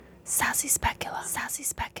Sassy Speculum, Sassy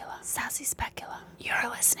Speculum, Sassy Speculum. You're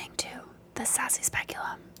listening to the Sassy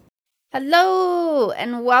Speculum. Hello,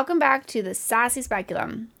 and welcome back to the Sassy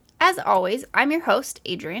Speculum. As always, I'm your host,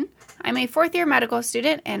 Adrienne. I'm a fourth-year medical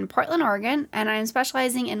student in Portland, Oregon, and I'm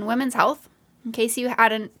specializing in women's health. In case you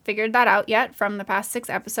hadn't figured that out yet from the past 6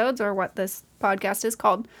 episodes, or what this podcast is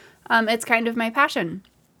called, it's kind of my passion.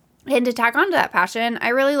 And to tack on to that passion, I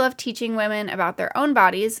really love teaching women about their own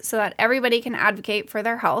bodies so that everybody can advocate for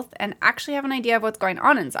their health and actually have an idea of what's going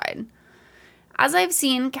on inside. As I've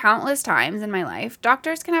seen countless times in my life,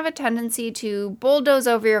 doctors can have a tendency to bulldoze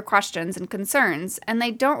over your questions and concerns, and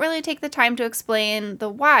they don't really take the time to explain the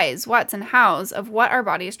whys, whats, and hows of what our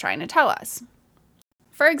body is trying to tell us.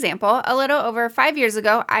 For example, a little over 5 years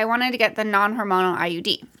ago, I wanted to get the non-hormonal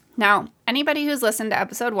IUD. Now, anybody who's listened to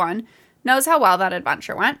episode 1 knows how well that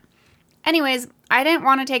adventure went. Anyways, I didn't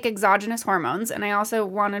want to take exogenous hormones, and I also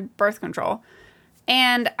wanted birth control.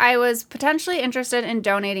 And I was potentially interested in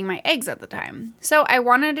donating my eggs at the time. So I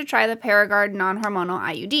wanted to try the Paragard non-hormonal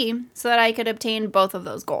IUD so that I could obtain both of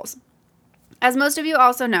those goals. As most of you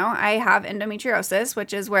also know, I have endometriosis,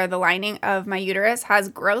 which is where the lining of my uterus has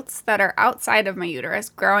growths that are outside of my uterus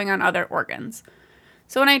growing on other organs.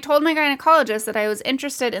 So when I told my gynecologist that I was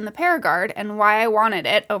interested in the Paragard and why I wanted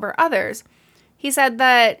it over others, he said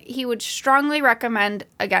that he would strongly recommend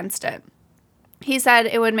against it. He said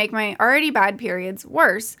it would make my already bad periods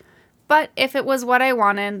worse, but if it was what I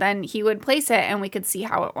wanted, then he would place it and we could see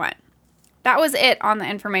how it went. That was it on the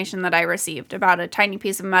information that I received about a tiny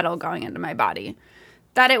piece of metal going into my body.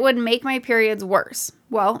 That it would make my periods worse.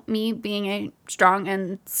 Well, me being a strong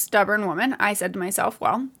and stubborn woman, I said to myself,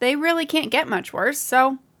 well, they really can't get much worse,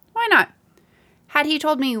 so why not? Had he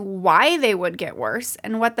told me why they would get worse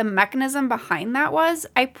and what the mechanism behind that was,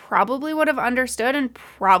 I probably would have understood and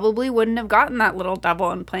probably wouldn't have gotten that little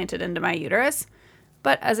devil implanted into my uterus.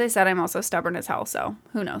 But as I said, I'm also stubborn as hell, so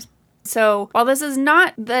who knows. So while this is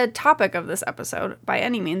not the topic of this episode by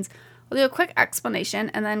any means, I'll do a quick explanation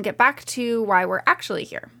and then get back to why we're actually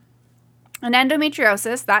here. In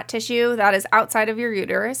endometriosis, that tissue that is outside of your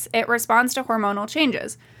uterus, it responds to hormonal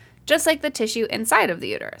changes, just like the tissue inside of the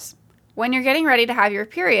uterus. When you're getting ready to have your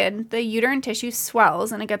period, the uterine tissue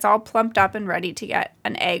swells and it gets all plumped up and ready to get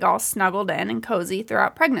an egg all snuggled in and cozy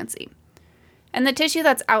throughout pregnancy. And the tissue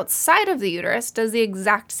that's outside of the uterus does the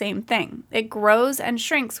exact same thing. It grows and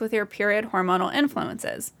shrinks with your period hormonal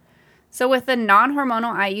influences. So with the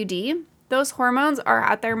non-hormonal IUD, those hormones are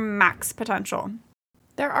at their max potential.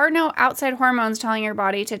 There are no outside hormones telling your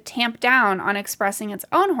body to tamp down on expressing its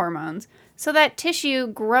own hormones, so that tissue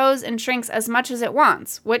grows and shrinks as much as it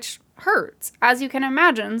wants, which hurts, as you can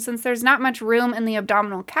imagine, since there's not much room in the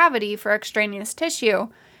abdominal cavity for extraneous tissue,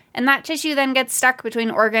 and that tissue then gets stuck between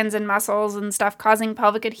organs and muscles and stuff, causing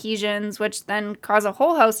pelvic adhesions, which then cause a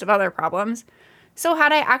whole host of other problems. So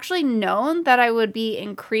had I actually known that I would be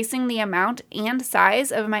increasing the amount and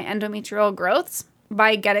size of my endometrial growths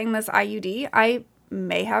by getting this IUD, I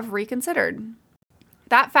may have reconsidered.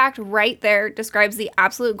 That fact right there describes the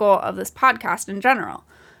absolute goal of this podcast in general.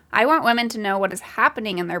 I want women to know what is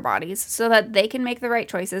happening in their bodies so that they can make the right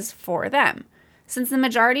choices for them. Since the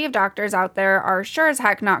majority of doctors out there are sure as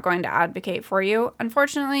heck not going to advocate for you,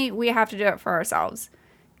 unfortunately, we have to do it for ourselves.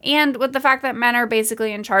 And with the fact that men are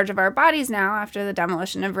basically in charge of our bodies now after the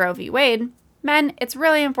demolition of Roe v. Wade, men, it's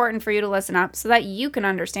really important for you to listen up so that you can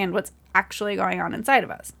understand what's actually going on inside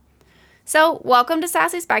of us. So, welcome to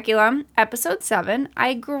Sassy Speculum, episode 7.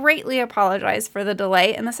 I greatly apologize for the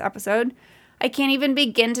delay in this episode. I can't even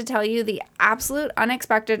begin to tell you the absolute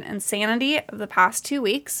unexpected insanity of the past 2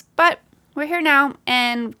 weeks, but we're here now,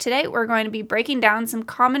 and today we're going to be breaking down some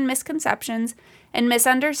common misconceptions and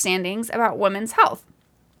misunderstandings about women's health.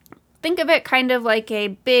 Think of it kind of like a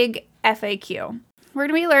big FAQ. We're going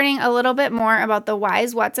to be learning a little bit more about the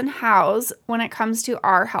whys, whats, and hows when it comes to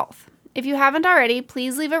our health. If you haven't already,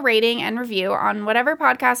 please leave a rating and review on whatever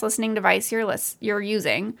podcast listening device you're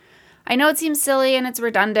using. I know it seems silly and it's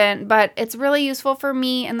redundant, but it's really useful for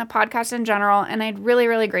me and the podcast in general, and I'd really,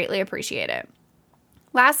 really greatly appreciate it.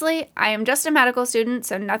 Lastly, I am just a medical student,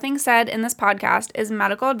 so nothing said in this podcast is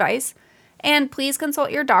medical advice, and please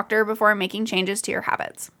consult your doctor before making changes to your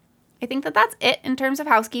habits. I think that's it in terms of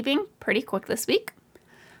housekeeping. Pretty quick this week.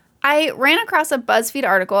 I ran across a BuzzFeed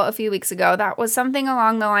article a few weeks ago that was something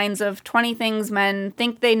along the lines of 20 things men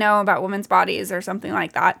think they know about women's bodies or something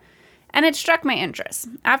like that, and it struck my interest.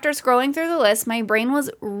 After scrolling through the list, my brain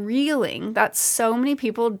was reeling that so many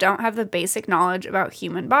people don't have the basic knowledge about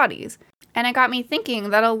human bodies, and it got me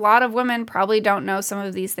thinking that a lot of women probably don't know some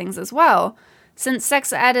of these things as well, since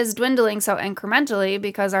sex ed is dwindling so incrementally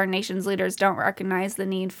because our nation's leaders don't recognize the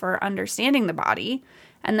need for understanding the body,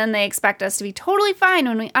 And then they expect us to be totally fine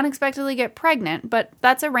when we unexpectedly get pregnant, but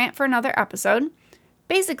that's a rant for another episode.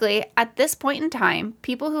 Basically, at this point in time,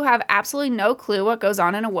 people who have absolutely no clue what goes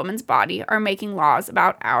on in a woman's body are making laws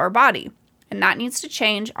about our body, and that needs to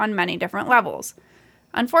change on many different levels.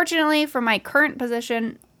 Unfortunately, from my current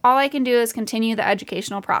position, all I can do is continue the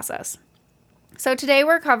educational process. So today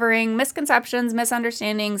we're covering misconceptions,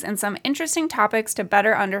 misunderstandings, and some interesting topics to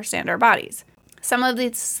better understand our bodies. Some of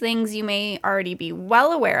these things you may already be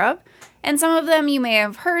well aware of, and some of them you may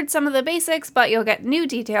have heard some of the basics, but you'll get new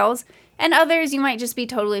details, and others you might just be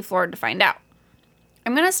totally floored to find out.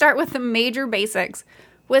 I'm going to start with the major basics,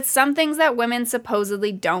 with some things that women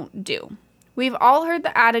supposedly don't do. We've all heard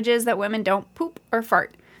the adages that women don't poop or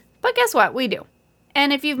fart, but guess what? We do.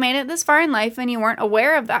 And if you've made it this far in life and you weren't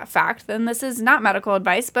aware of that fact, then this is not medical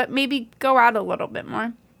advice, but maybe go out a little bit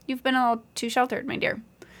more. You've been a little too sheltered, my dear.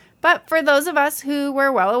 But for those of us who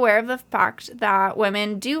were well aware of the fact that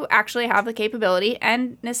women do actually have the capability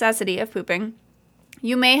and necessity of pooping,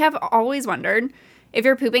 you may have always wondered if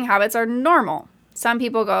your pooping habits are normal. Some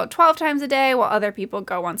people go 12 times a day, while other people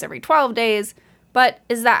go once every 12 days. But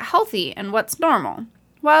is that healthy, and what's normal?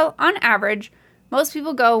 Well, on average, most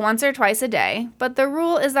people go once or twice a day, but the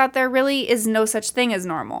rule is that there really is no such thing as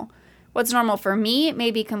normal. What's normal for me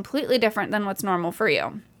may be completely different than what's normal for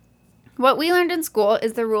you. What we learned in school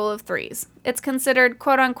is the rule of threes. It's considered,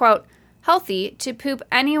 quote-unquote, healthy to poop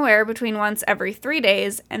anywhere between once every 3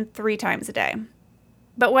 days and 3 times a day.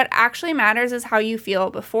 But what actually matters is how you feel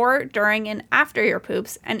before, during, and after your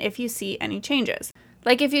poops, and if you see any changes.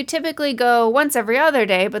 Like if you typically go once every other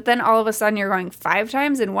day, but then all of a sudden you're going 5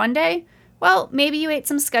 times in one day, well, maybe you ate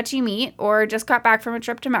some sketchy meat, or just got back from a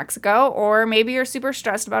trip to Mexico, or maybe you're super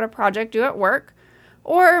stressed about a project due at work,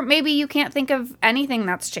 or maybe you can't think of anything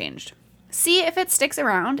that's changed. See if it sticks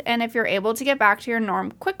around, and if you're able to get back to your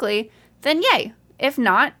norm quickly, then yay. If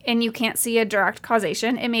not, and you can't see a direct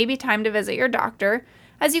causation, it may be time to visit your doctor,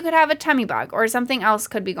 as you could have a tummy bug or something else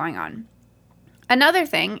could be going on. Another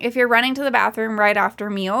thing, if you're running to the bathroom right after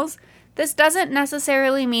meals, this doesn't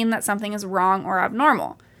necessarily mean that something is wrong or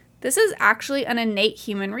abnormal. This is actually an innate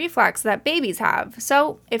human reflex that babies have.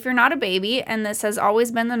 So if you're not a baby and this has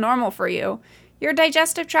always been the normal for you, your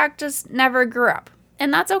digestive tract just never grew up.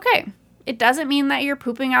 And that's okay. It doesn't mean that you're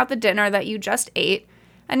pooping out the dinner that you just ate,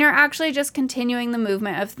 and you're actually just continuing the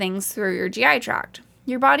movement of things through your GI tract.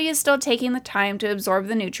 Your body is still taking the time to absorb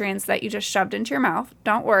the nutrients that you just shoved into your mouth.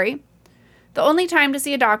 Don't worry. The only time to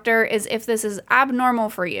see a doctor is if this is abnormal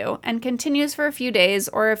for you and continues for a few days,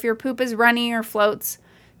 or if your poop is runny or floats,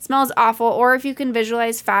 smells awful, or if you can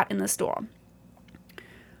visualize fat in the stool.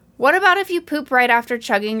 What about if you poop right after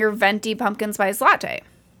chugging your venti pumpkin spice latte?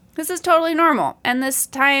 This is totally normal, and this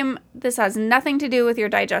has nothing to do with your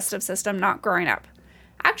digestive system not growing up.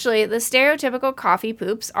 Actually, the stereotypical coffee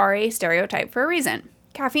poops are a stereotype for a reason.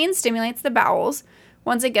 Caffeine stimulates the bowels.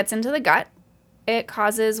 Once it gets into the gut, it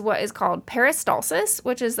causes what is called peristalsis,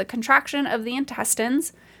 which is the contraction of the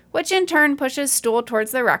intestines, which in turn pushes stool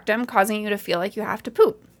towards the rectum, causing you to feel like you have to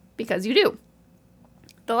poop, because you do.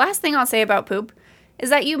 The last thing I'll say about poop is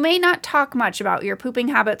that you may not talk much about your pooping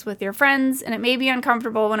habits with your friends, and it may be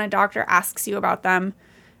uncomfortable when a doctor asks you about them.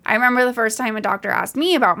 I remember the first time a doctor asked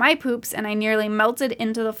me about my poops, and I nearly melted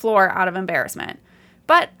into the floor out of embarrassment.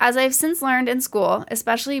 But as I've since learned in school,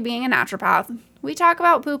 especially being a naturopath, we talk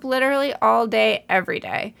about poop literally all day, every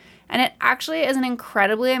day. And it actually is an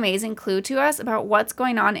incredibly amazing clue to us about what's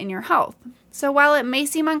going on in your health. So while it may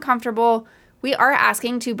seem uncomfortable, we are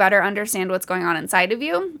asking to better understand what's going on inside of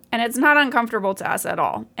you, and it's not uncomfortable to us at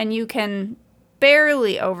all. And you can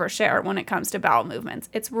barely overshare when it comes to bowel movements.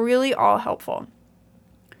 It's really all helpful.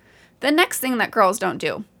 The next thing that girls don't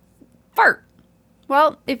do, fart.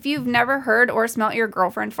 Well, if you've never heard or smelt your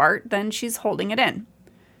girlfriend fart, then she's holding it in.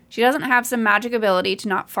 She doesn't have some magic ability to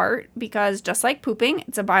not fart because just like pooping,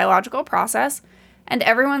 it's a biological process, and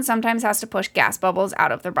everyone sometimes has to push gas bubbles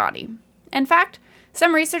out of their body. In fact,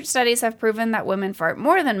 some research studies have proven that women fart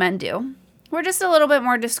more than men do. We're just a little bit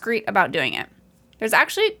more discreet about doing it. There's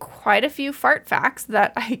actually quite a few fart facts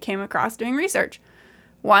that I came across doing research.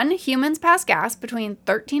 1, humans pass gas between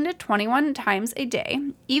 13 to 21 times a day.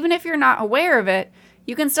 Even if you're not aware of it,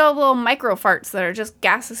 you can still have little micro farts that are just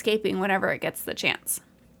gas escaping whenever it gets the chance.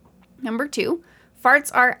 Number 2,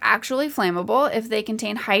 farts are actually flammable if they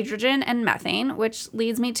contain hydrogen and methane, which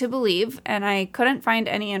leads me to believe, and I couldn't find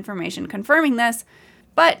any information confirming this,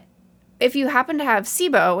 but if you happen to have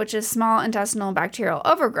SIBO, which is small intestinal bacterial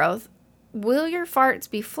overgrowth, will your farts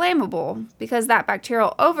be flammable because that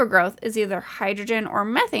bacterial overgrowth is either hydrogen or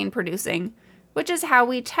methane producing, which is how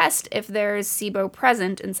we test if there's SIBO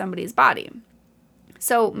present in somebody's body.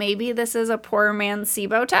 So maybe this is a poor man's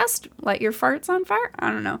SIBO test? Light your farts on fire? I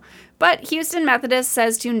don't know. But Houston Methodist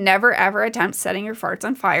says to never ever attempt setting your farts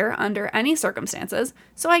on fire under any circumstances,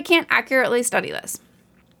 so I can't accurately study this.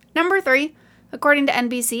 Number 3, according to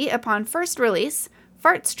NBC, upon first release,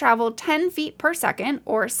 farts travel 10 feet per second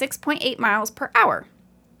or 6.8 miles per hour.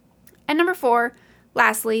 And number 4,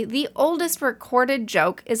 lastly, the oldest recorded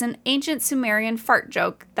joke is an ancient Sumerian fart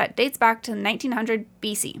joke that dates back to 1900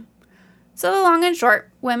 BC. So the long and short,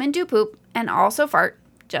 women do poop and also fart,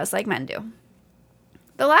 just like men do.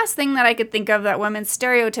 The last thing that I could think of that women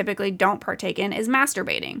stereotypically don't partake in is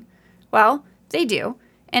masturbating. Well, they do.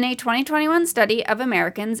 In a 2021 study of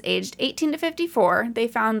Americans aged 18 to 54, they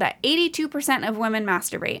found that 82% of women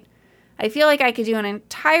masturbate. I feel like I could do an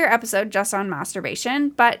entire episode just on masturbation,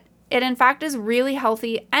 but it in fact is really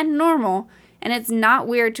healthy and normal, and it's not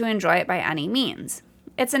weird to enjoy it by any means.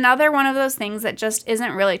 It's another one of those things that just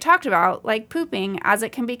isn't really talked about, like pooping, as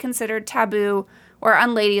it can be considered taboo or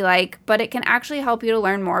unladylike, but it can actually help you to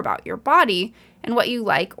learn more about your body and what you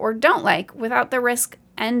like or don't like without the risk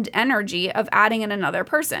and energy of adding in another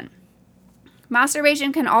person.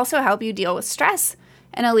 Masturbation can also help you deal with stress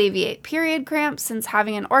and alleviate period cramps, since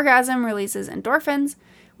having an orgasm releases endorphins,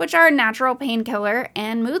 which are a natural painkiller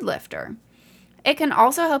and mood lifter. It can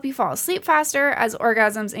also help you fall asleep faster, as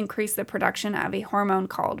orgasms increase the production of a hormone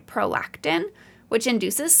called prolactin, which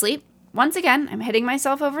induces sleep. Once again, I'm hitting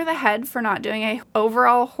myself over the head for not doing an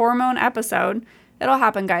overall hormone episode. It'll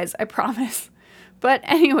happen, guys, I promise. But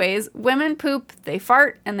anyways, women poop, they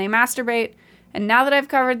fart, and they masturbate. And now that I've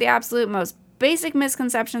covered the absolute most basic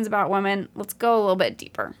misconceptions about women, let's go a little bit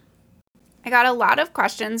deeper. I got a lot of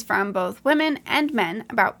questions from both women and men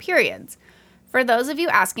about periods. For those of you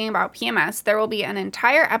asking about PMS, there will be an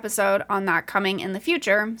entire episode on that coming in the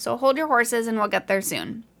future, so hold your horses and we'll get there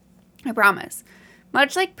soon. I promise.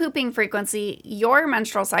 Much like pooping frequency, your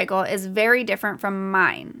menstrual cycle is very different from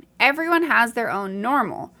mine. Everyone has their own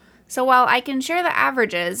normal. So while I can share the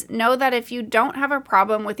averages, know that if you don't have a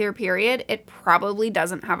problem with your period, it probably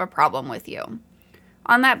doesn't have a problem with you.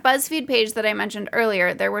 On that BuzzFeed page that I mentioned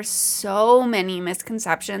earlier, there were so many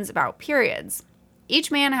misconceptions about periods. Each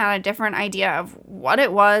man had a different idea of what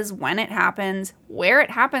it was, when it happens, where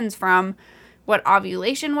it happens from, what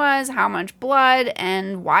ovulation was, how much blood,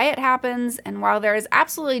 and why it happens. And while there is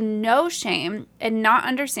absolutely no shame in not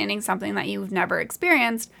understanding something that you've never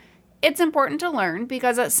experienced, it's important to learn,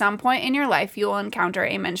 because at some point in your life you will encounter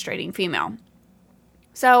a menstruating female.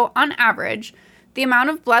 So, on average, the amount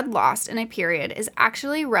of blood lost in a period is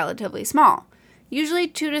actually relatively small. Usually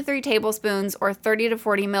 2 to 3 tablespoons or 30 to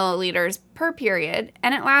 40 milliliters per period,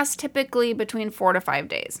 and it lasts typically between 4 to 5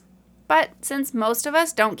 days. But since most of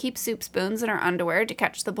us don't keep soup spoons in our underwear to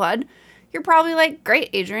catch the blood, you're probably like, great,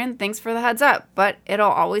 Adrian, thanks for the heads up, but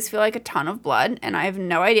it'll always feel like a ton of blood, and I have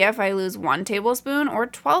no idea if I lose 1 tablespoon or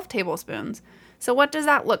 12 tablespoons. So what does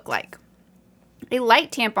that look like? A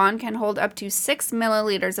light tampon can hold up to 6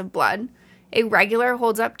 milliliters of blood, a regular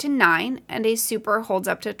holds up to 9, and a super holds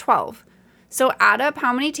up to 12. So add up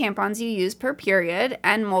how many tampons you use per period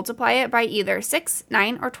and multiply it by either 6,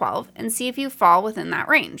 9, or 12 and see if you fall within that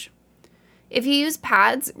range. If you use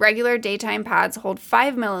pads, regular daytime pads hold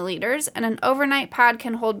 5 milliliters and an overnight pad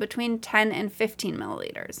can hold between 10 and 15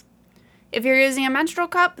 milliliters. If you're using a menstrual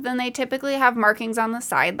cup, then they typically have markings on the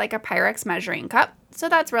side like a Pyrex measuring cup, so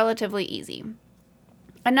that's relatively easy.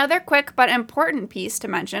 Another quick but important piece to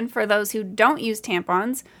mention for those who don't use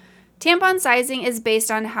tampons: tampon sizing is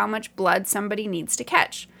based on how much blood somebody needs to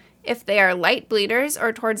catch. If they are light bleeders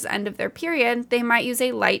or towards the end of their period, they might use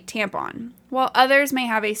a light tampon. While others may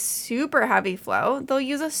have a super heavy flow, they'll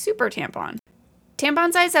use a super tampon.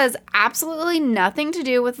 Tampon size has absolutely nothing to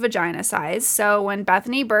do with vagina size, so when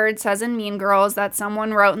Bethany Bird says in Mean Girls that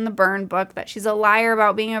someone wrote in the burn book that she's a liar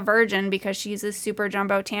about being a virgin because she uses super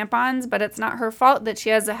jumbo tampons, but it's not her fault that she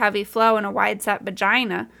has a heavy flow and a wide set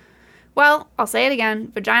vagina, well, I'll say it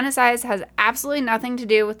again, vagina size has absolutely nothing to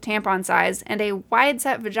do with tampon size, and a wide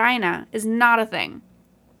set vagina is not a thing.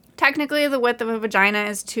 Technically, the width of a vagina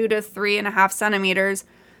is 2 to 3.5 centimeters,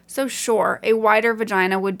 so sure, a wider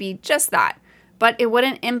vagina would be just that, but it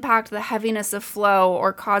wouldn't impact the heaviness of flow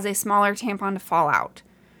or cause a smaller tampon to fall out.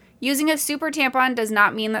 Using a super tampon does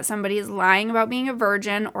not mean that somebody is lying about being a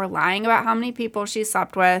virgin or lying about how many people she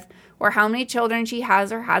slept with or how many children she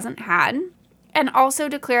has or hasn't had. And also,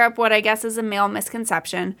 to clear up what I guess is a male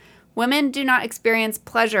misconception, women do not experience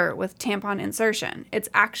pleasure with tampon insertion. It's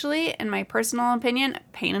actually, in my personal opinion, a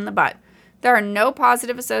pain in the butt. There are no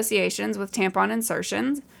positive associations with tampon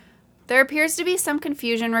insertions. There appears to be some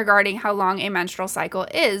confusion regarding how long a menstrual cycle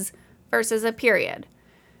is versus a period.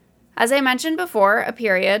 As I mentioned before, a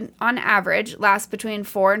period, on average, lasts between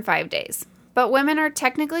 4 and 5 days. But women are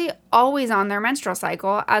technically always on their menstrual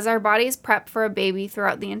cycle as our bodies prep for a baby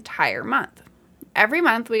throughout the entire month. Every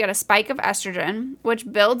month, we get a spike of estrogen,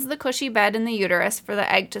 which builds the cushy bed in the uterus for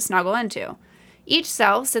the egg to snuggle into. Each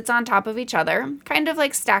cell sits on top of each other, kind of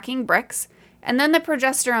like stacking bricks, and then the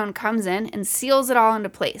progesterone comes in and seals it all into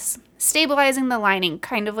place, stabilizing the lining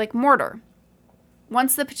kind of like mortar.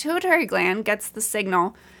 Once the pituitary gland gets the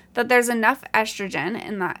signal that there's enough estrogen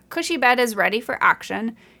and that cushy bed is ready for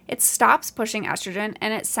action, it stops pushing estrogen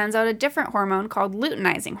and it sends out a different hormone called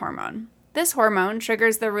luteinizing hormone. This hormone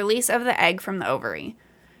triggers the release of the egg from the ovary.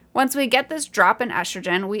 Once we get this drop in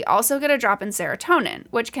estrogen, we also get a drop in serotonin,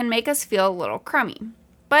 which can make us feel a little crummy.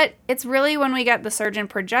 But it's really when we get the surge in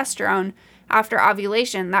progesterone after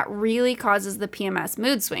ovulation that really causes the PMS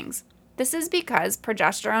mood swings. This is because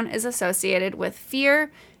progesterone is associated with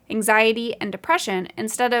fear, anxiety, and depression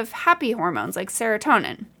instead of happy hormones like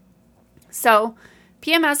serotonin. So,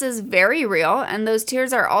 PMS is very real, and those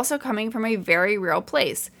tears are also coming from a very real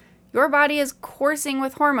place. Your body is coursing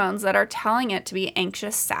with hormones that are telling it to be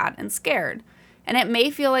anxious, sad, and scared. And it may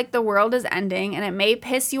feel like the world is ending, and it may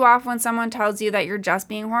piss you off when someone tells you that you're just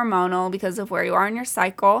being hormonal because of where you are in your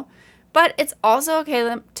cycle. But it's also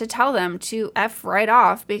okay to tell them to F right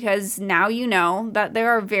off because now you know that there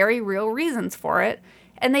are very real reasons for it,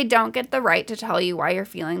 and they don't get the right to tell you why you're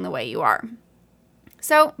feeling the way you are.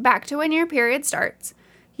 So, back to when your period starts.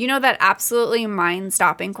 You know that absolutely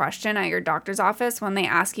mind-stopping question at your doctor's office when they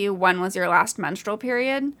ask you when was your last menstrual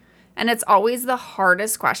period? And it's always the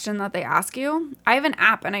hardest question that they ask you. I have an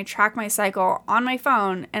app and I track my cycle on my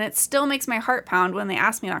phone, and it still makes my heart pound when they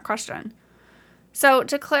ask me that question. So,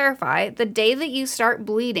 to clarify, the day that you start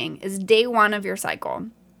bleeding is day 1 of your cycle.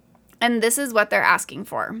 And this is what they're asking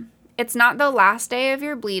for. It's not the last day of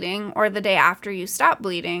your bleeding or the day after you stop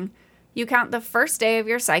bleeding. You count the first day of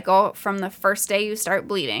your cycle from the first day you start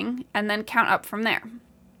bleeding, and then count up from there.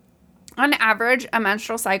 On average, a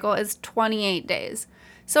menstrual cycle is 28 days,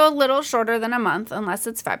 so a little shorter than a month unless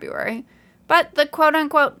it's February, but the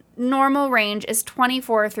quote-unquote normal range is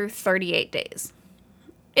 24 through 38 days.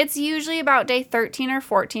 It's usually about day 13 or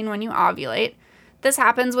 14 when you ovulate. This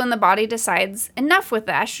happens when the body decides, enough with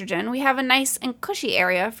the estrogen, we have a nice and cushy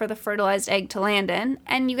area for the fertilized egg to land in,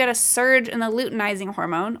 and you get a surge in the luteinizing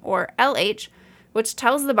hormone, or LH, which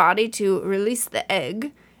tells the body to release the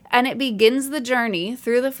egg, and it begins the journey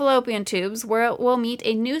through the fallopian tubes where it will meet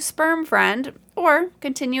a new sperm friend, or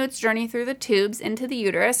continue its journey through the tubes into the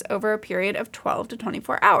uterus over a period of 12 to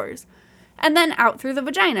 24 hours, and then out through the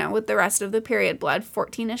vagina with the rest of the period blood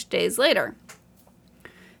 14-ish days later.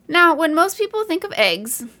 Now, when most people think of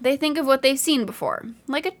eggs, they think of what they've seen before,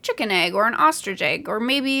 like a chicken egg or an ostrich egg, or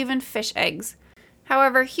maybe even fish eggs.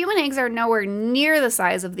 However, human eggs are nowhere near the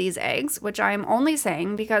size of these eggs, which I am only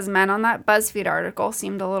saying because men on that BuzzFeed article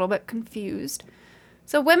seemed a little bit confused.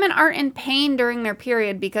 So women aren't in pain during their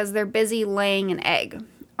period because they're busy laying an egg.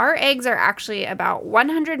 Our eggs are actually about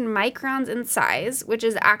 100 microns in size, which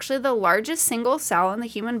is actually the largest single cell in the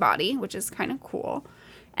human body, which is kind of cool.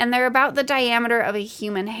 And they're about the diameter of a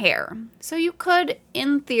human hair. So you could,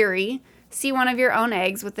 in theory, see one of your own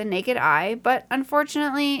eggs with the naked eye, but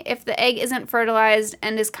unfortunately, if the egg isn't fertilized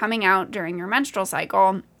and is coming out during your menstrual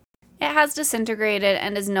cycle, it has disintegrated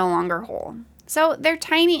and is no longer whole. So they're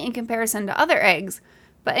tiny in comparison to other eggs,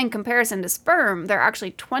 but in comparison to sperm, they're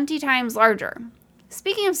actually 20 times larger.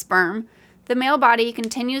 Speaking of sperm, the male body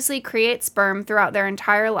continuously creates sperm throughout their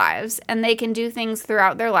entire lives, and they can do things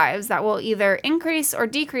throughout their lives that will either increase or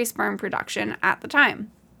decrease sperm production at the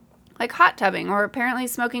time, like hot tubbing or apparently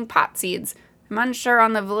smoking pot seeds. I'm unsure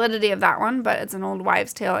on the validity of that one, but it's an old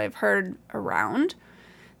wives' tale I've heard around.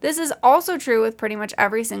 This is also true with pretty much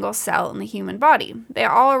every single cell in the human body. They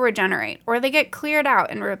all regenerate, or they get cleared out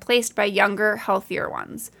and replaced by younger, healthier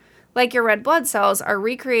ones. Like your red blood cells are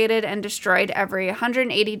recreated and destroyed every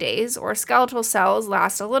 180 days, or skeletal cells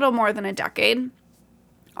last a little more than a decade.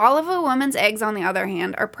 All of a woman's eggs, on the other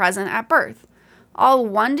hand, are present at birth. All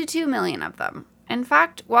 1 to 2 million of them. In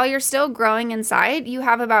fact, while you're still growing inside, you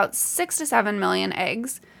have about 6 to 7 million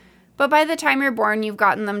eggs, but by the time you're born, you've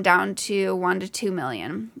gotten them down to 1 to 2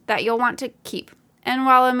 million that you'll want to keep. And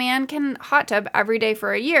while a man can hot tub every day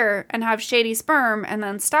for a year and have shady sperm and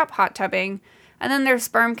then stop hot tubbing, and then their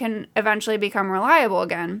sperm can eventually become reliable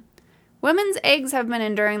again, women's eggs have been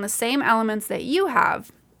enduring the same elements that you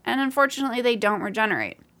have, and unfortunately they don't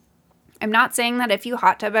regenerate. I'm not saying that if you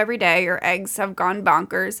hot tub every day, your eggs have gone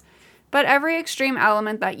bonkers, but every extreme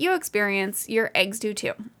element that you experience, your eggs do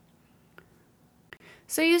too.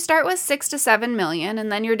 So you start with 6 to 7 million,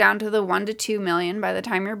 and then you're down to the 1 to 2 million by the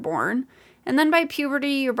time you're born. And then by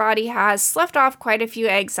puberty, your body has sloughed off quite a few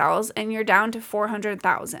egg cells and you're down to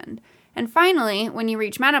 400,000. And finally, when you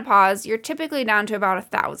reach menopause, you're typically down to about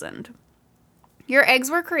 1,000. Your eggs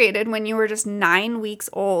were created when you were just 9 weeks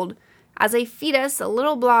old as a fetus, a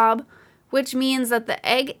little blob, which means that the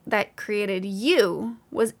egg that created you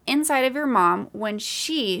was inside of your mom when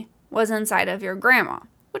she was inside of your grandma,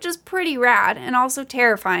 which is pretty rad and also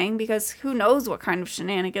terrifying because who knows what kind of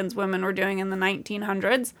shenanigans women were doing in the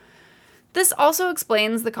 1900s. This also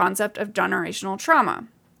explains the concept of generational trauma.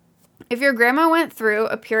 If your grandma went through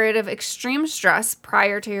a period of extreme stress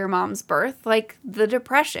prior to your mom's birth, like the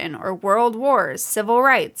Depression or World Wars, civil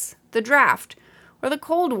rights, the draft, or the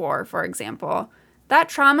Cold War, for example, that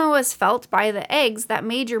trauma was felt by the eggs that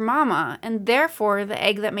made your mama and therefore the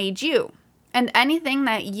egg that made you. And anything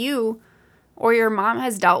that you or your mom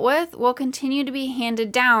has dealt with will continue to be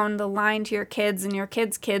handed down the line to your kids and your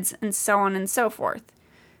kids' kids and so on and so forth.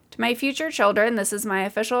 To my future children, this is my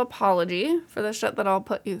official apology for the shit that I'll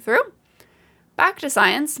put you through. Back to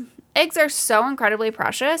science. Eggs are so incredibly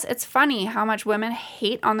precious. It's funny how much women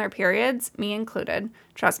hate on their periods, me included,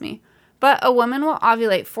 trust me. But a woman will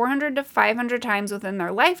ovulate 400 to 500 times within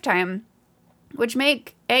their lifetime, which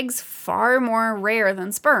make eggs far more rare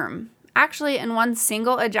than sperm. Actually, in one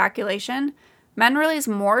single ejaculation, men release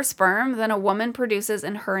more sperm than a woman produces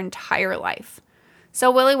in her entire life. So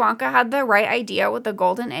Willy Wonka had the right idea with the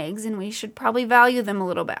golden eggs, and we should probably value them a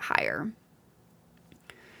little bit higher.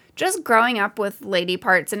 Just growing up with lady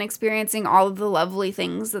parts and experiencing all of the lovely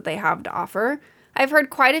things that they have to offer, I've heard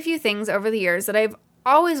quite a few things over the years that I've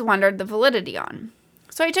always wondered the validity on.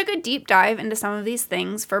 So I took a deep dive into some of these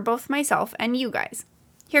things for both myself and you guys.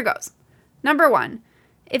 Here goes. Number 1.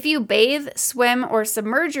 If you bathe, swim, or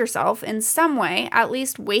submerge yourself in some way, at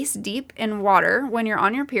least waist deep in water when you're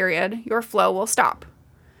on your period, your flow will stop.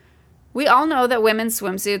 We all know that women's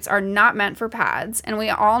swimsuits are not meant for pads, and we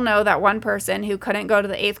all know that one person who couldn't go to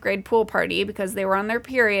the 8th grade pool party because they were on their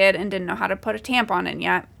period and didn't know how to put a tampon in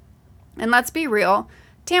yet. And let's be real,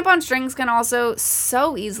 tampon strings can also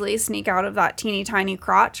so easily sneak out of that teeny tiny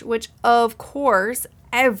crotch, which of course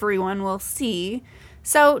everyone will see.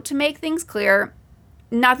 So to make things clear,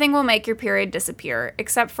 nothing will make your period disappear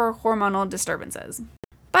except for hormonal disturbances.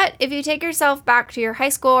 But if you take yourself back to your high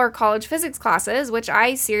school or college physics classes, which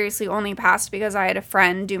I seriously only passed because I had a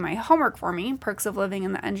friend do my homework for me, perks of living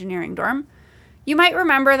in the engineering dorm, you might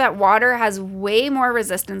remember that water has way more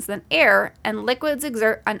resistance than air, and liquids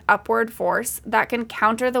exert an upward force that can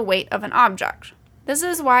counter the weight of an object. This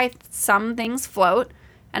is why some things float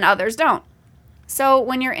and others don't. So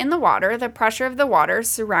when you're in the water, the pressure of the water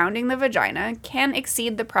surrounding the vagina can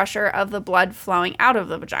exceed the pressure of the blood flowing out of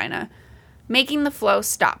the vagina, making the flow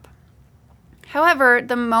stop. However,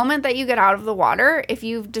 the moment that you get out of the water, if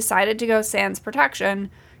you've decided to go sans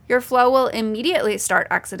protection, your flow will immediately start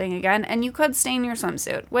exiting again, and you could stain your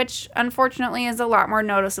swimsuit, which unfortunately is a lot more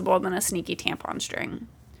noticeable than a sneaky tampon string.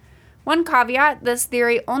 One caveat, this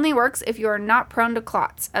theory only works if you are not prone to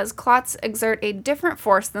clots, as clots exert a different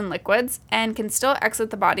force than liquids and can still exit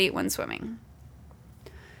the body when swimming.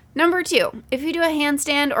 Number 2, if you do a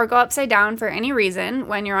handstand or go upside down for any reason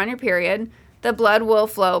when you're on your period, the blood will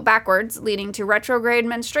flow backwards, leading to retrograde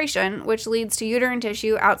menstruation, which leads to uterine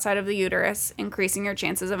tissue outside of the uterus, increasing your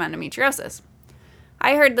chances of endometriosis.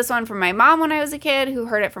 I heard this one from my mom when I was a kid, who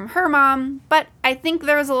heard it from her mom, but I think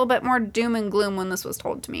there was a little bit more doom and gloom when this was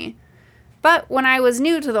told to me. But when I was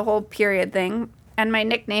new to the whole period thing, and my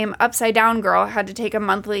nickname Upside Down Girl had to take a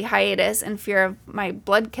monthly hiatus in fear of my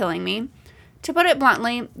blood killing me, to put it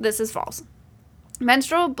bluntly, this is false.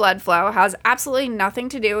 Menstrual blood flow has absolutely nothing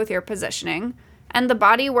to do with your positioning, and the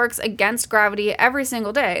body works against gravity every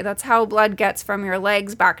single day. That's how blood gets from your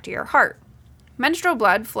legs back to your heart. Menstrual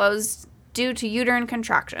blood flows due to uterine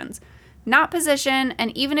contractions, not position,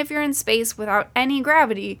 and even if you're in space without any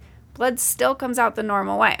gravity, blood still comes out the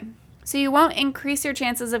normal way. So you won't increase your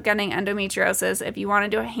chances of getting endometriosis if you want to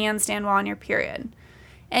do a handstand while on your period.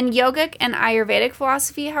 In yogic and Ayurvedic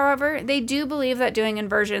philosophy, however, they do believe that doing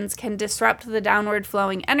inversions can disrupt the downward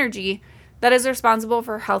flowing energy that is responsible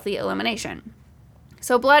for healthy elimination.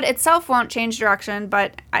 So blood itself won't change direction,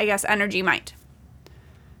 but I guess energy might.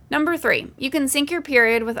 Number 3, you can sync your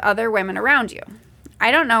period with other women around you. I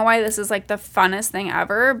don't know why this is like the funnest thing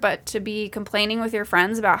ever, but to be complaining with your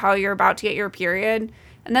friends about how you're about to get your period,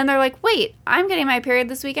 and then they're like, wait, I'm getting my period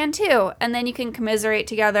this weekend too, and then you can commiserate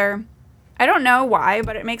together. I don't know why,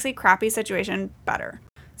 but it makes a crappy situation better.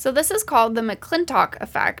 So this is called the McClintock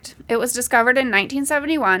effect. It was discovered in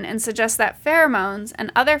 1971 and suggests that pheromones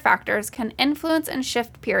and other factors can influence and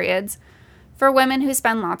shift periods for women who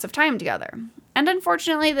spend lots of time together. And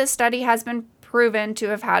unfortunately, this study has been proven to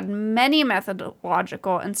have had many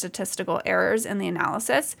methodological and statistical errors in the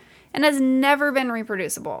analysis and has never been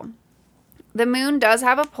reproducible. The moon does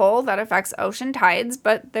have a pull that affects ocean tides,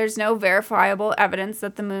 but there's no verifiable evidence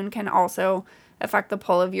that the moon can also affect the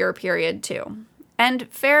pull of your period too. And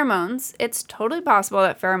pheromones, it's totally possible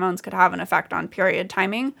that pheromones could have an effect on period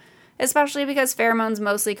timing, especially because pheromones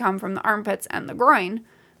mostly come from the armpits and the groin.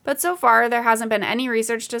 But so far, there hasn't been any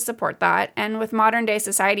research to support that, and with modern day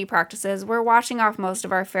society practices, we're washing off most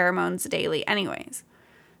of our pheromones daily anyways.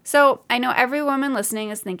 So I know every woman listening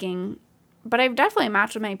is thinking, but I've definitely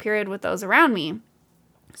matched my period with those around me,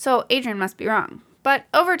 so Adrian must be wrong. But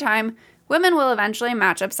over time, women will eventually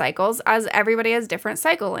match up cycles as everybody has different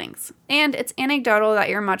cycle lengths, and it's anecdotal that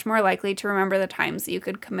you're much more likely to remember the times that you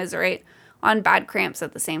could commiserate on bad cramps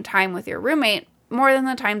at the same time with your roommate more than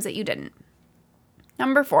the times that you didn't.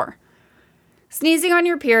 Number 4, sneezing on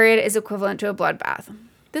your period is equivalent to a bloodbath.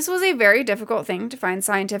 This was a very difficult thing to find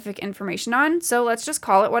scientific information on, so let's just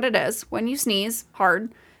call it what it is. When you sneeze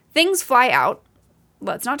hard, things fly out.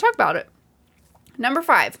 Let's not talk about it. Number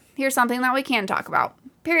 5, here's something that we can talk about.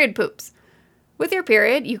 Period poops. With your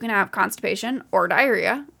period, you can have constipation or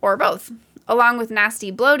diarrhea, or both, along with nasty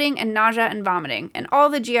bloating and nausea and vomiting, and all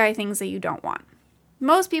the GI things that you don't want.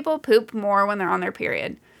 Most people poop more when they're on their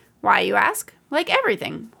period. Why, you ask? Like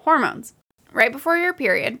everything, hormones. Right before your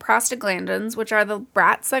period, prostaglandins, which are the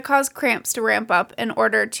brats that cause cramps to ramp up in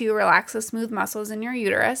order to relax the smooth muscles in your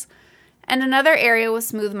uterus, and another area with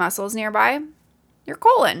smooth muscles nearby, your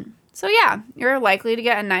colon. So yeah, you're likely to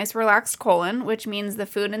get a nice relaxed colon, which means the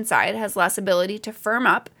food inside has less ability to firm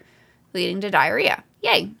up, leading to diarrhea.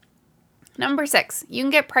 Yay! Number 6, you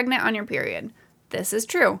can get pregnant on your period. This is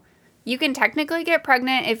true. You can technically get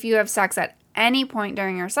pregnant if you have sex at any point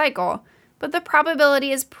during your cycle, but the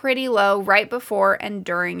probability is pretty low right before and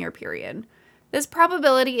during your period. This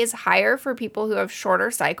probability is higher for people who have shorter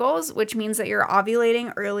cycles, which means that you're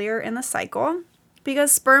ovulating earlier in the cycle.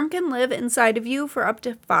 Because sperm can live inside of you for up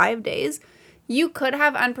to 5 days, you could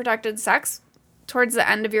have unprotected sex towards the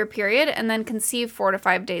end of your period and then conceive 4 to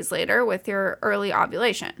 5 days later with your early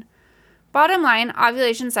ovulation. Bottom line,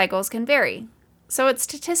 ovulation cycles can vary. So it's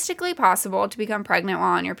statistically possible to become pregnant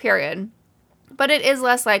while on your period, but it is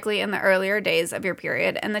less likely in the earlier days of your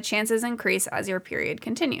period, and the chances increase as your period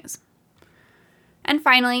continues. And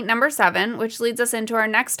finally, number 7, which leads us into our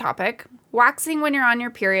next topic, waxing when you're on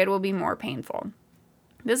your period will be more painful.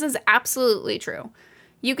 This is absolutely true.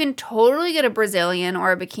 You can totally get a Brazilian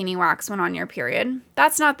or a bikini wax when on your period.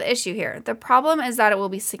 That's not the issue here. The problem is that it will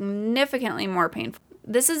be significantly more painful.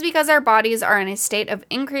 This is because our bodies are in a state of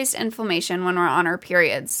increased inflammation when we're on our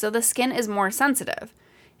periods, so the skin is more sensitive.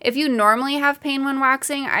 If you normally have pain when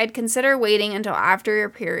waxing, I'd consider waiting until after your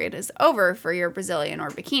period is over for your Brazilian or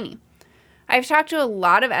bikini. I've talked to a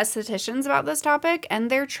lot of estheticians about this topic, and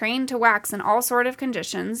they're trained to wax in all sort of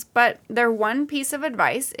conditions, but their one piece of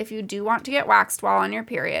advice, if you do want to get waxed while on your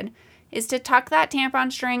period, is to tuck that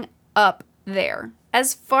tampon string up there,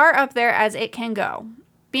 as far up there as it can go.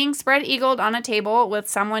 Being spread-eagled on a table with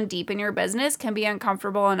someone deep in your business can be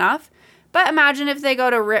uncomfortable enough, but imagine if they go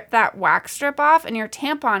to rip that wax strip off and your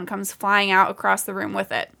tampon comes flying out across the room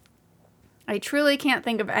with it. I truly can't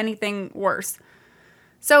think of anything worse.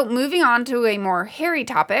 So moving on to a more hairy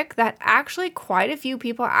topic that actually quite a few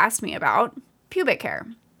people asked me about, pubic hair.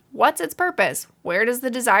 What's its purpose? Where does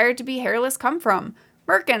the desire to be hairless come from?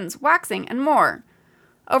 Merkins, waxing, and more.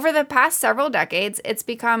 Over the past several decades, it's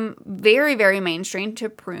become very, very mainstream to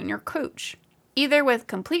prune your cooch, either with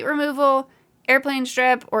complete removal, airplane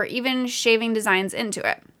strip, or even shaving designs into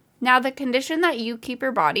it. Now, the condition that you keep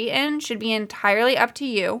your body in should be entirely up to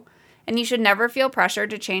you, and you should never feel pressure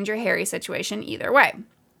to change your hairy situation either way.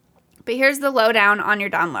 But here's the lowdown on your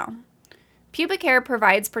down low. Pubic hair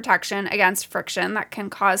provides protection against friction that can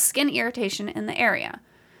cause skin irritation in the area.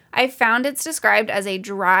 I've found it's described as a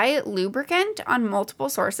dry lubricant on multiple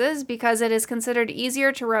sources because it is considered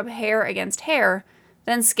easier to rub hair against hair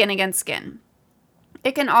than skin against skin.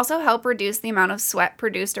 It can also help reduce the amount of sweat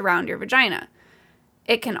produced around your vagina.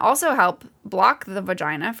 It can also help block the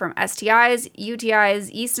vagina from STIs,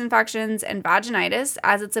 UTIs, yeast infections, and vaginitis,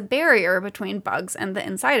 as it's a barrier between bugs and the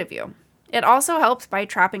inside of you. It also helps by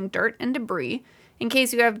trapping dirt and debris, in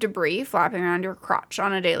case you have debris flapping around your crotch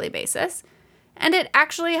on a daily basis. And it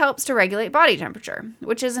actually helps to regulate body temperature,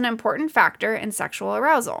 which is an important factor in sexual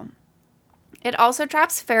arousal. It also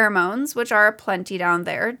traps pheromones, which are aplenty down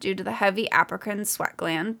there due to the heavy apocrine sweat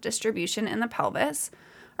gland distribution in the pelvis.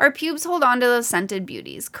 Our pubes hold on to those scented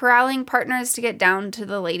beauties, corralling partners to get down to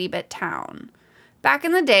the lady bit town. Back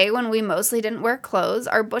in the day when we mostly didn't wear clothes,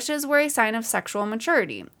 our bushes were a sign of sexual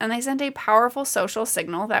maturity, and they sent a powerful social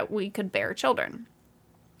signal that we could bear children.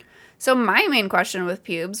 So my main question with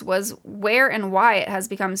pubes was where and why it has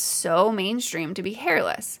become so mainstream to be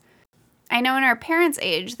hairless. I know in our parents'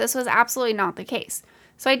 age, this was absolutely not the case,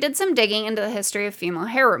 so I did some digging into the history of female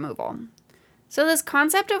hair removal. So this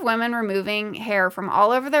concept of women removing hair from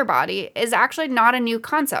all over their body is actually not a new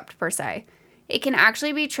concept per se. It can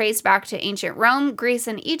actually be traced back to ancient Rome, Greece,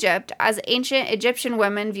 and Egypt, as ancient Egyptian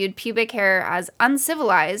women viewed pubic hair as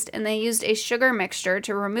uncivilized and they used a sugar mixture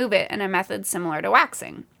to remove it in a method similar to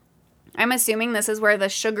waxing. I'm assuming this is where the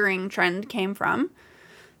sugaring trend came from.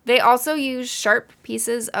 They also used sharp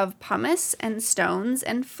pieces of pumice and stones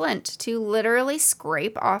and flint to literally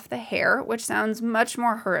scrape off the hair, which sounds much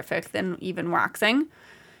more horrific than even waxing.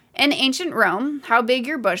 In ancient Rome, how big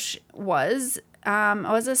your bush was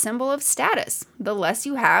a symbol of status. The less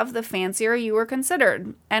you have, the fancier you were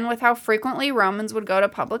considered. And with how frequently Romans would go to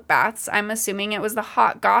public baths, I'm assuming it was the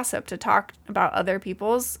hot gossip to talk about other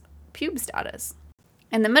people's pube status.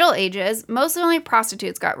 In the Middle Ages, mostly only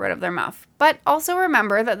prostitutes got rid of their muff. But also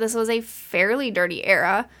remember that this was a fairly dirty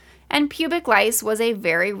era, and pubic lice was a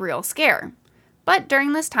very real scare. But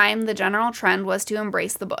during this time, the general trend was to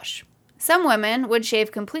embrace the bush. Some women would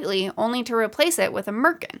shave completely, only to replace it with a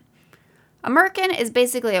merkin. A merkin is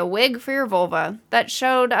basically a wig for your vulva that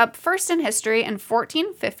showed up first in history in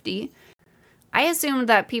 1450. I assumed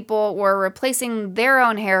that people were replacing their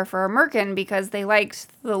own hair for a merkin because they liked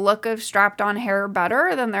the look of strapped-on hair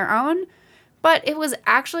better than their own, but it was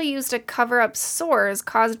actually used to cover up sores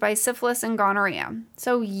caused by syphilis and gonorrhea.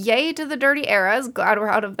 So yay to the dirty eras, glad we're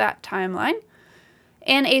out of that timeline.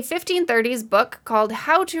 In a 1530s book called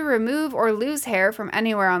How to Remove or Lose Hair from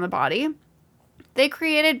Anywhere on the Body, they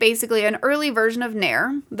created basically an early version of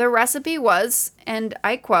Nair. The recipe was, and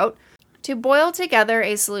I quote, to boil together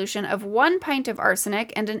a solution of 1 pint of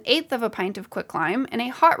arsenic and 1/8 of a pint of quicklime in a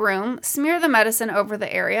hot room, smear the medicine over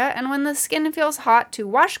the area, and when the skin feels hot, to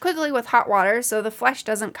wash quickly with hot water so the flesh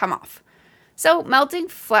doesn't come off. So melting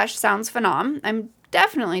flesh sounds phenom. I'm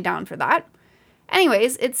definitely down for that.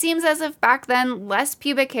 Anyways, it seems as if back then less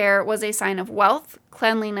pubic hair was a sign of wealth,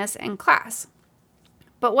 cleanliness, and class.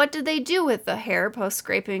 But what did they do with the hair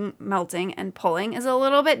post-scraping, melting, and pulling is a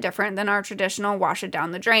little bit different than our traditional wash it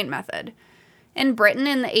down the drain method. In Britain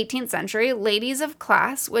in the 18th century, ladies of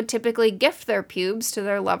class would typically gift their pubes to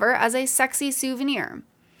their lover as a sexy souvenir.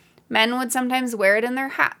 Men would sometimes wear it in their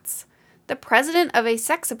hats. The president of a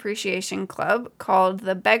sex appreciation club called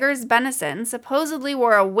the Beggar's Benison supposedly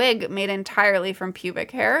wore a wig made entirely from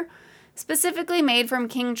pubic hair, specifically made from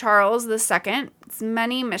King Charles II's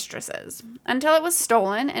many mistresses, until it was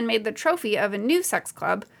stolen and made the trophy of a new sex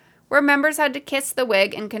club where members had to kiss the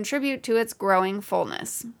wig and contribute to its growing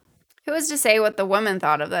fullness. Who is to say what the women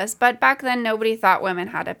thought of this, but back then nobody thought women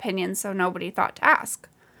had opinions, so nobody thought to ask.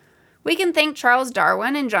 We can thank Charles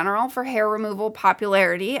Darwin in general for hair removal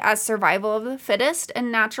popularity, as survival of the fittest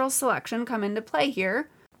and natural selection come into play here.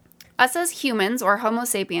 Us as humans, or Homo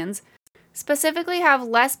sapiens, specifically have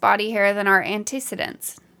less body hair than our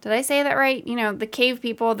antecedents. Did I say that right? You know, the cave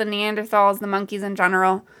people, the Neanderthals, the monkeys in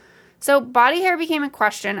general. So body hair became a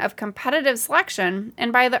question of competitive selection,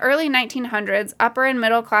 and by the early 1900s, upper and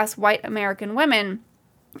middle class white American women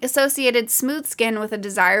associated smooth skin with a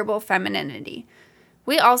desirable femininity.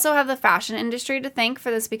 We also have the fashion industry to thank for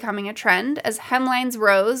this becoming a trend, as hemlines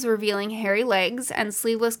rose, revealing hairy legs, and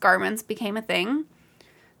sleeveless garments became a thing.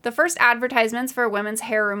 The first advertisements for women's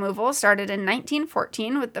hair removal started in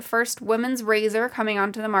 1914, with the first women's razor coming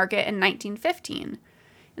onto the market in 1915.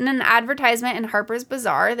 In an advertisement in Harper's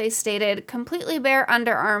Bazaar, they stated, "Completely bare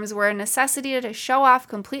underarms were a necessity to show off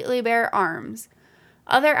completely bare arms."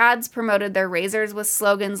 Other ads promoted their razors with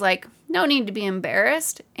slogans like, "No need to be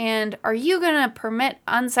embarrassed," and "Are you gonna permit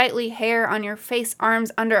unsightly hair on your face,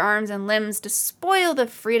 arms, underarms, and limbs to spoil the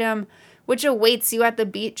freedom which awaits you at the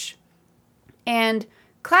beach?" And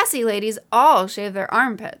 "Classy ladies all shave their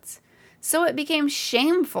armpits." So it became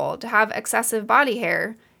shameful to have excessive body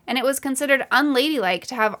hair, and it was considered unladylike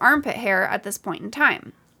to have armpit hair at this point in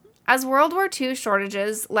time. As World War II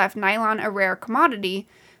shortages left nylon a rare commodity,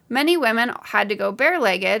 many women had to go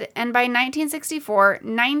bare-legged, and by 1964,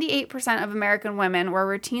 98% of American women were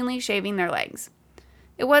routinely shaving their legs.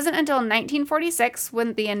 It wasn't until 1946,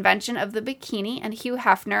 when the invention of the bikini and Hugh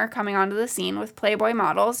Hefner coming onto the scene with Playboy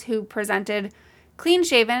models who presented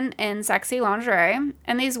clean-shaven and sexy lingerie,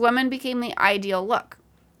 and these women became the ideal look.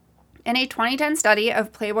 In a 2010 study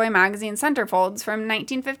of Playboy magazine centerfolds from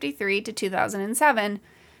 1953 to 2007,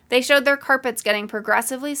 they showed their carpets getting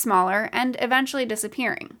progressively smaller and eventually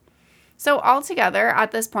disappearing. So altogether,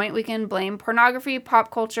 at this point, we can blame pornography,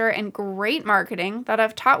 pop culture, and great marketing that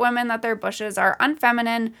have taught women that their bushes are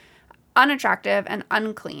unfeminine, unattractive, and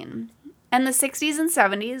unclean. In the 60s and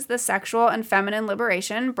 70s, the sexual and feminine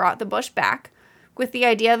liberation brought the bush back, with the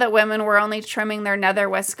idea that women were only trimming their nether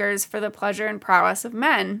whiskers for the pleasure and prowess of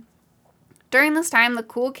men. During this time, the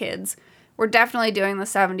cool kids were definitely doing the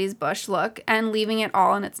 70s bush look and leaving it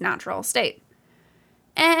all in its natural state.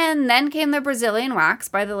 And then came the Brazilian wax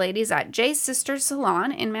by the ladies at Jay's Sisters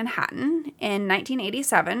Salon in Manhattan in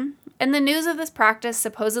 1987, and the news of this practice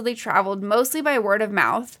supposedly traveled mostly by word of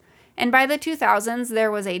mouth, and by the 2000s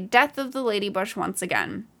there was a death of the lady bush once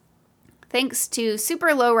again. Thanks to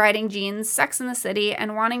super low-riding jeans, Sex in the City,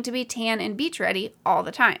 and wanting to be tan and beach-ready all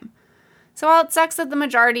the time. So while it sucks that the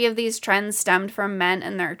majority of these trends stemmed from men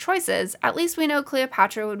and their choices, at least we know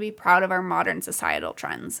Cleopatra would be proud of our modern societal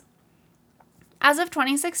trends. As of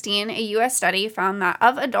 2016, a U.S. study found that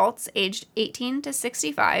of adults aged 18 to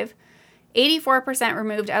 65, 84%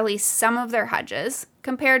 removed at least some of their hedges,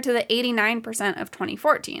 compared to the 89% of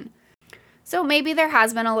 2014. So maybe there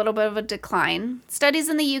has been a little bit of a decline. Studies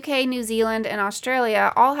in the UK, New Zealand, and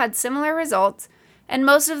Australia all had similar results, and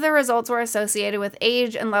most of the results were associated with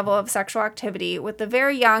age and level of sexual activity, with the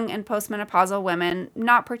very young and postmenopausal women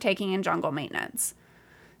not partaking in jungle maintenance.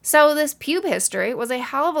 So this pube history was a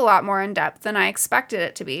hell of a lot more in-depth than I expected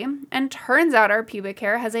it to be, and turns out our pubic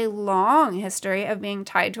hair has a long history of being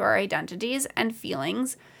tied to our identities and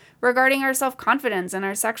feelings regarding our self-confidence and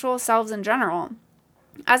our sexual selves in general.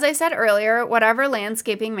 As I said earlier, whatever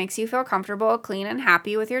landscaping makes you feel comfortable, clean, and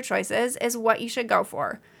happy with your choices is what you should go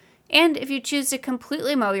for. And if you choose to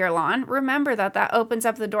completely mow your lawn, remember that that opens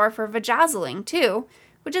up the door for vajazzling too,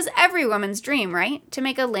 which is every woman's dream, right? To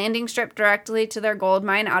make a landing strip directly to their gold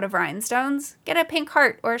mine out of rhinestones, get a pink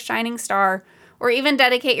heart or a shining star, or even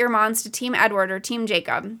dedicate your mons to Team Edward or Team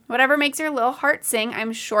Jacob. Whatever makes your little heart sing,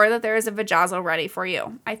 I'm sure that there is a vajazzle ready for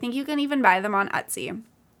you. I think you can even buy them on Etsy.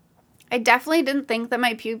 I definitely didn't think that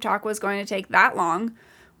my pube talk was going to take that long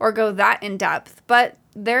or go that in depth, but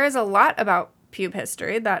there is a lot about pube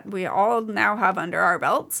history that we all now have under our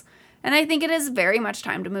belts, and I think it is very much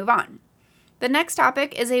time to move on. The next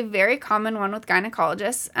topic is a very common one with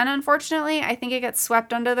gynecologists, and unfortunately, I think it gets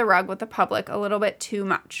swept under the rug with the public a little bit too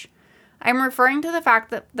much. I'm referring to the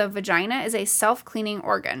fact that the vagina is a self-cleaning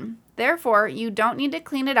organ. Therefore, you don't need to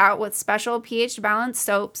clean it out with special pH-balanced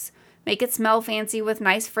soaps, make it smell fancy with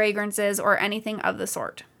nice fragrances, or anything of the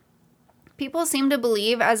sort. People seem to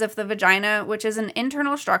believe as if the vagina, which is an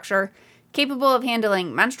internal structure capable of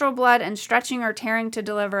handling menstrual blood and stretching or tearing to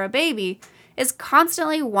deliver a baby, is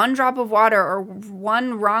constantly one drop of water or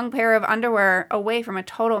one wrong pair of underwear away from a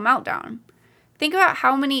total meltdown. Think about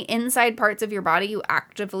how many inside parts of your body you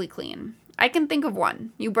actively clean. I can think of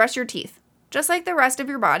one. You brush your teeth. Just like the rest of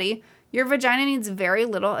your body, your vagina needs very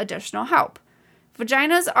little additional help.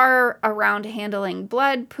 Vaginas are around handling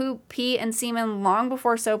blood, poop, pee, and semen long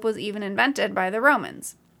before soap was even invented by the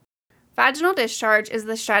Romans. Vaginal discharge is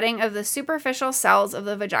the shedding of the superficial cells of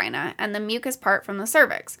the vagina and the mucus part from the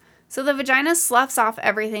cervix. So the vagina sloughs off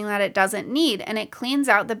everything that it doesn't need, and it cleans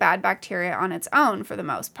out the bad bacteria on its own for the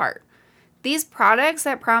most part. These products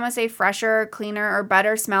that promise a fresher, cleaner, or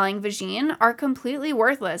better smelling vagine are completely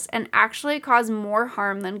worthless and actually cause more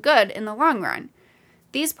harm than good in the long run.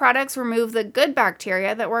 These products remove the good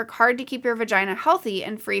bacteria that work hard to keep your vagina healthy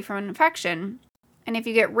and free from infection. And if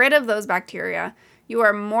you get rid of those bacteria, you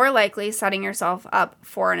are more likely setting yourself up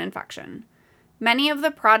for an infection. Many of the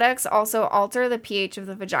products also alter the pH of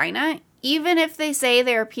the vagina. Even if they say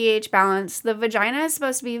they are pH balanced, the vagina is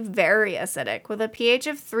supposed to be very acidic with a pH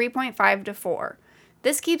of 3.5 to 4.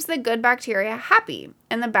 This keeps the good bacteria happy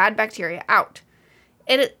and the bad bacteria out.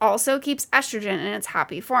 It also keeps estrogen in its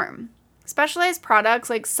happy form. Specialized products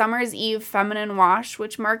like Summer's Eve Feminine Wash,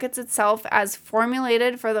 which markets itself as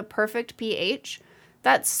formulated for the perfect pH,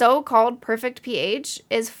 that so-called perfect pH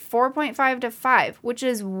is 4.5 to 5, which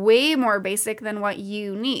is way more basic than what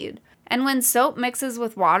you need. And when soap mixes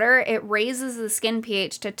with water, it raises the skin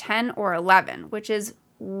pH to 10 or 11, which is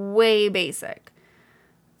way basic.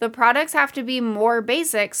 The products have to be more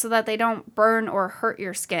basic so that they don't burn or hurt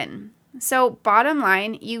your skin. So bottom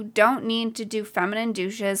line, you don't need to do feminine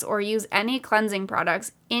douches or use any cleansing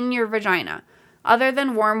products in your vagina other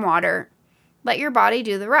than warm water. Let your body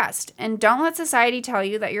do the rest, and don't let society tell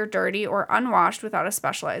you that you're dirty or unwashed without a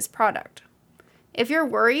specialized product. If you're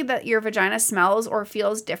worried that your vagina smells or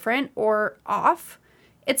feels different or off,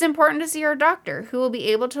 it's important to see your doctor, who will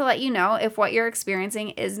be able to let you know if what you're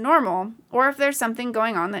experiencing is normal or if there's something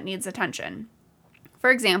going on that needs attention.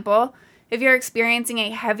 For example, if you're experiencing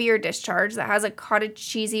a heavier discharge that has a cottage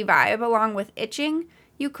cheesy vibe along with itching,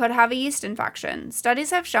 you could have a yeast infection.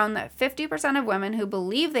 Studies have shown that 50% of women who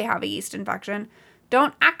believe they have a yeast infection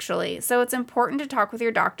don't actually, so it's important to talk with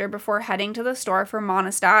your doctor before heading to the store for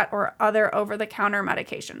Monistat or other over-the-counter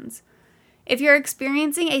medications. If you're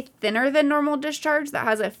experiencing a thinner than normal discharge that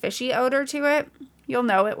has a fishy odor to it, you'll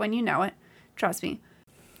know it when you know it. Trust me.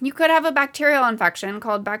 You could have a bacterial infection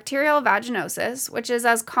called bacterial vaginosis, which is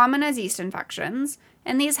as common as yeast infections,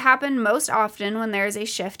 and these happen most often when there is a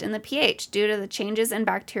shift in the pH due to the changes in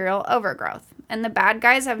bacterial overgrowth, and the bad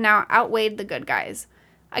guys have now outweighed the good guys.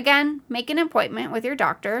 Again, make an appointment with your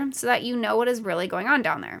doctor so that you know what is really going on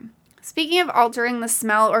down there. Speaking of altering the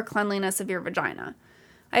smell or cleanliness of your vagina,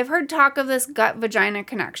 I've heard talk of this gut-vagina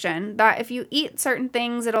connection, that if you eat certain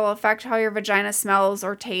things, it'll affect how your vagina smells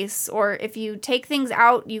or tastes, or if you take things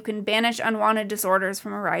out, you can banish unwanted disorders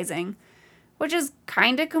from arising, which is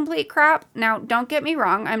kind of complete crap. Now, don't get me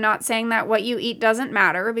wrong, I'm not saying that what you eat doesn't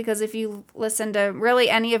matter, because if you listen to really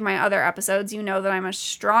any of my other episodes, you know that I'm a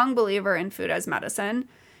strong believer in food as medicine,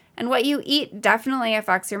 and what you eat definitely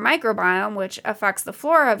affects your microbiome, which affects the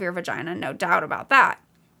flora of your vagina, no doubt about that.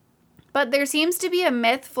 But there seems to be a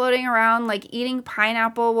myth floating around like eating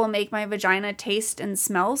pineapple will make my vagina taste and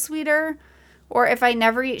smell sweeter, or if I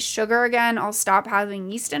never eat sugar again, I'll stop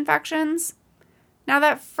having yeast infections. Now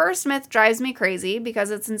that first myth drives me crazy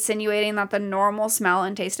because it's insinuating that the normal smell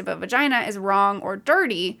and taste of a vagina is wrong or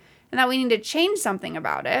dirty and that we need to change something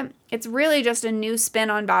about it. It's really just a new spin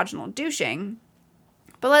on vaginal douching.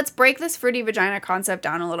 But let's break this fruity vagina concept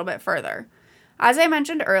down a little bit further. As I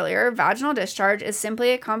mentioned earlier, vaginal discharge is simply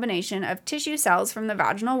a combination of tissue cells from the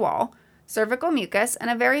vaginal wall, cervical mucus, and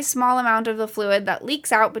a very small amount of the fluid that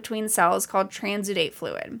leaks out between cells called transudate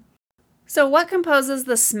fluid. So what composes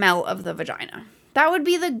the smell of the vagina? That would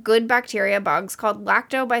be the good bacteria bugs called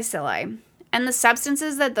lactobacilli, and the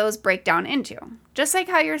substances that those break down into. Just like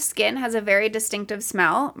how your skin has a very distinctive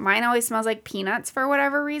smell, mine always smells like peanuts for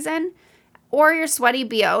whatever reason, or your sweaty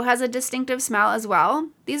BO has a distinctive smell as well.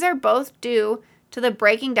 These are both due to the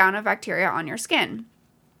breaking down of bacteria on your skin.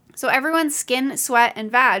 So everyone's skin, sweat,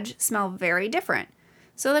 and vag smell very different.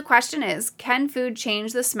 So the question is, can food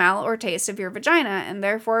change the smell or taste of your vagina and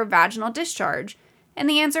therefore vaginal discharge? And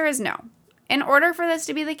the answer is no. In order for this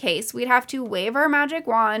to be the case, we'd have to wave our magic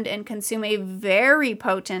wand and consume a very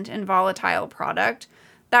potent and volatile product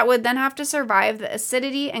that would then have to survive the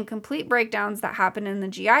acidity and complete breakdowns that happen in the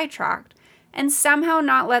GI tract, and somehow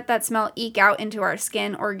not let that smell eke out into our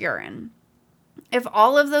skin or urine. If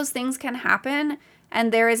all of those things can happen,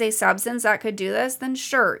 and there is a substance that could do this, then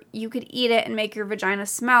sure, you could eat it and make your vagina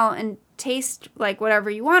smell and taste like whatever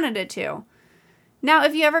you wanted it to. Now,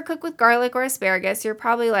 if you ever cook with garlic or asparagus, you're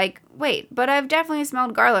probably like, wait, but I've definitely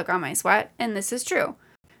smelled garlic on my sweat, and this is true.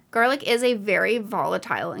 Garlic is a very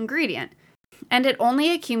volatile ingredient, and it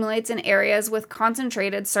only accumulates in areas with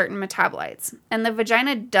concentrated certain metabolites. And the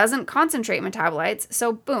vagina doesn't concentrate metabolites,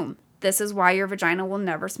 so boom, this is why your vagina will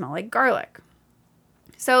never smell like garlic.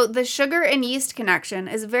 So the sugar and yeast connection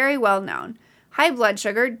is very well known. High blood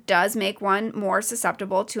sugar does make one more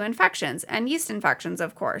susceptible to infections, and yeast infections,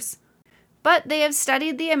 of course. But they have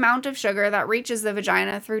studied the amount of sugar that reaches the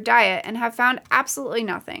vagina through diet and have found absolutely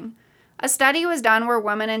nothing. A study was done where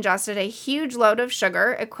women ingested a huge load of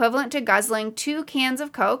sugar, equivalent to guzzling 2 cans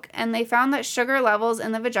of Coke, and they found that sugar levels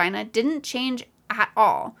in the vagina didn't change at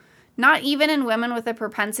all, not even in women with a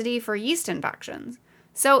propensity for yeast infections.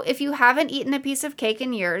 So if you haven't eaten a piece of cake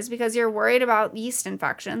in years because you're worried about yeast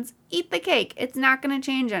infections, eat the cake. It's not going to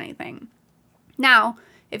change anything. Now,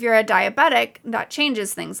 if you're a diabetic, that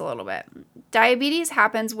changes things a little bit. Diabetes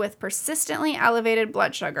happens with persistently elevated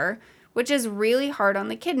blood sugar, which is really hard on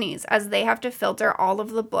the kidneys as they have to filter all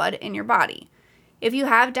of the blood in your body. If you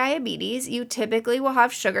have diabetes, you typically will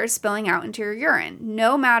have sugar spilling out into your urine,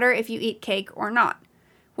 no matter if you eat cake or not.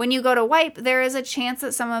 When you go to wipe, there is a chance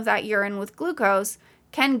that some of that urine with glucose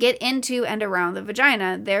can get into and around the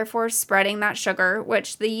vagina, therefore spreading that sugar,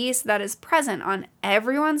 which the yeast that is present on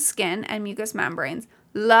everyone's skin and mucous membranes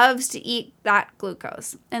loves to eat that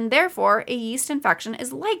glucose, and therefore a yeast infection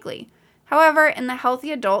is likely. However, in the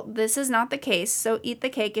healthy adult, this is not the case, so eat the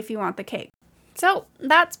cake if you want the cake. So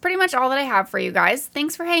that's pretty much all that I have for you guys.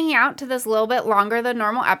 Thanks for hanging out to this little bit longer than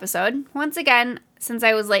normal episode. Once again, since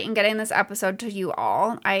I was late in getting this episode to you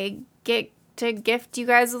all, I get to gift you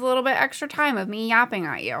guys a little bit extra time of me yapping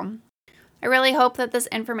at you. I really hope that this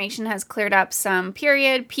information has cleared up some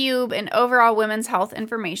period, pube, and overall women's health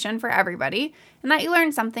information for everybody, and that you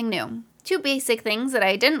learned something new. 2 basic things that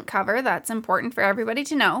I didn't cover that's important for everybody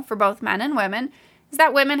to know, for both men and women, is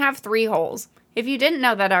that women have 3 holes. If you didn't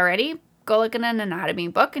know that already, go look in an anatomy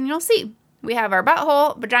book and you'll see. We have our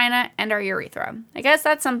butthole, vagina, and our urethra. I guess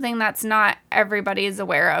that's something that's not everybody is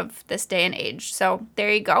aware of this day and age. So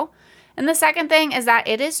there you go. And the second thing is that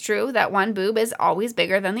it is true that one boob is always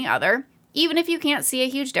bigger than the other. Even if you can't see a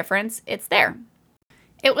huge difference, it's there.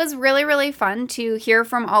 It was really, really fun to hear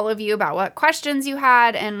from all of you about what questions you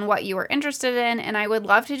had and what you were interested in. And I would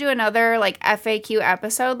love to do another FAQ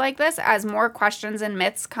episode like this as more questions and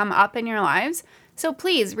myths come up in your lives. So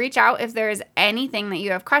please reach out if there is anything that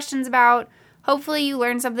you have questions about. Hopefully you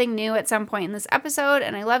learned something new at some point in this episode,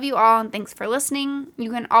 and I love you all and thanks for listening.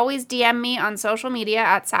 You can always DM me on social media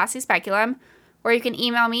at Sassy Speculum, or you can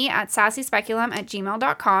email me at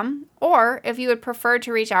sassyspeculum@gmail.com, or if you would prefer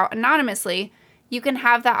to reach out anonymously, you can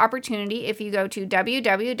have that opportunity if you go to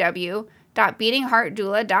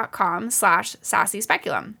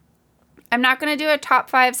www.beatingheartdoula.com/sassyspeculum. I'm not going to do a top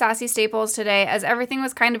 5 sassy staples today as everything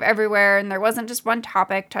was kind of everywhere and there wasn't just one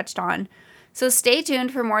topic touched on. So stay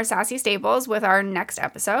tuned for more sassy staples with our next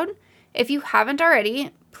episode. If you haven't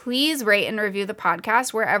already, please rate and review the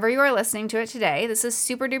podcast wherever you are listening to it today. This is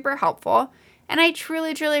super duper helpful. And I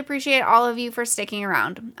truly, truly appreciate all of you for sticking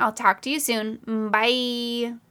around. I'll talk to you soon. Bye.